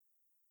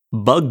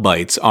Bug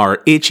bites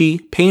are itchy,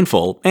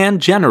 painful, and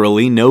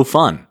generally no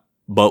fun.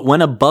 But when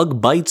a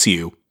bug bites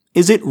you,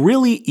 is it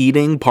really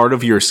eating part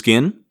of your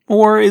skin,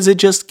 or is it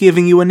just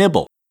giving you a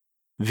nibble?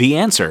 The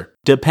answer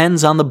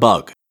depends on the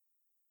bug.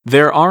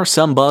 There are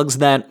some bugs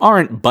that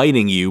aren't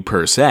biting you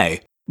per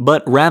se,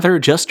 but rather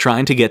just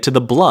trying to get to the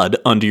blood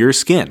under your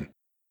skin.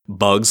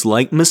 Bugs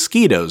like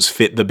mosquitoes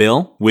fit the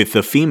bill, with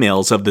the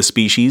females of the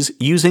species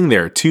using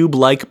their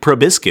tube-like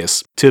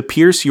proboscis to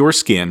pierce your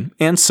skin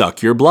and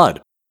suck your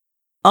blood.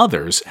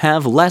 Others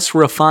have less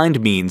refined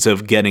means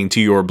of getting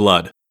to your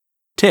blood.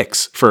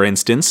 Ticks, for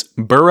instance,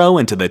 burrow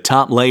into the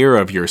top layer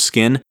of your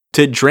skin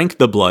to drink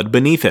the blood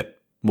beneath it,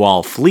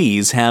 while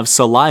fleas have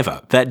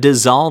saliva that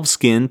dissolves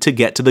skin to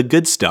get to the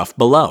good stuff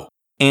below.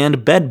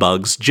 And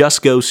bedbugs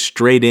just go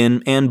straight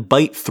in and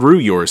bite through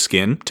your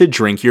skin to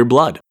drink your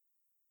blood.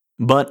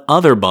 But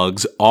other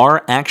bugs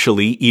are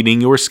actually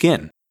eating your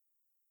skin.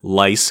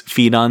 Lice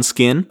feed on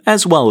skin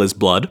as well as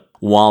blood,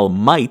 while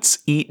mites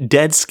eat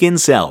dead skin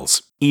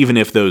cells, even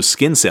if those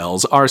skin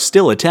cells are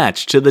still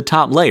attached to the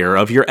top layer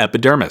of your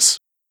epidermis.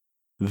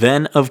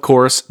 Then, of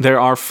course, there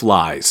are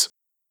flies.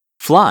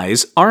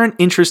 Flies aren't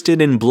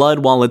interested in blood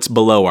while it's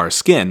below our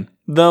skin,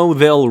 though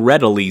they'll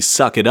readily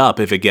suck it up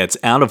if it gets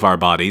out of our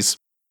bodies.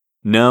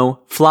 No,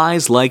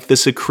 flies like the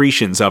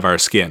secretions of our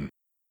skin.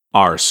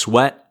 Our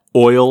sweat,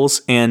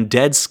 oils, and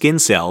dead skin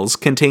cells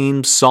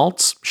contain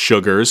salts,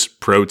 sugars,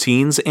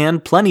 proteins,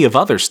 and plenty of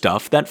other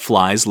stuff that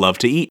flies love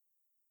to eat.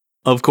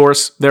 Of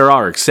course, there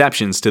are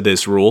exceptions to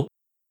this rule.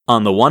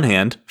 On the one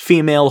hand,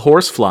 female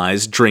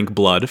horseflies drink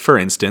blood, for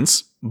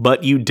instance,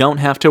 but you don't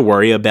have to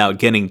worry about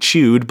getting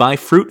chewed by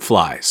fruit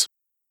flies.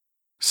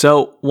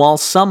 So, while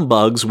some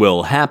bugs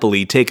will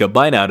happily take a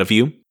bite out of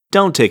you,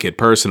 don't take it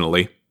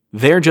personally.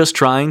 They're just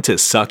trying to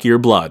suck your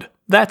blood,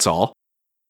 that's all.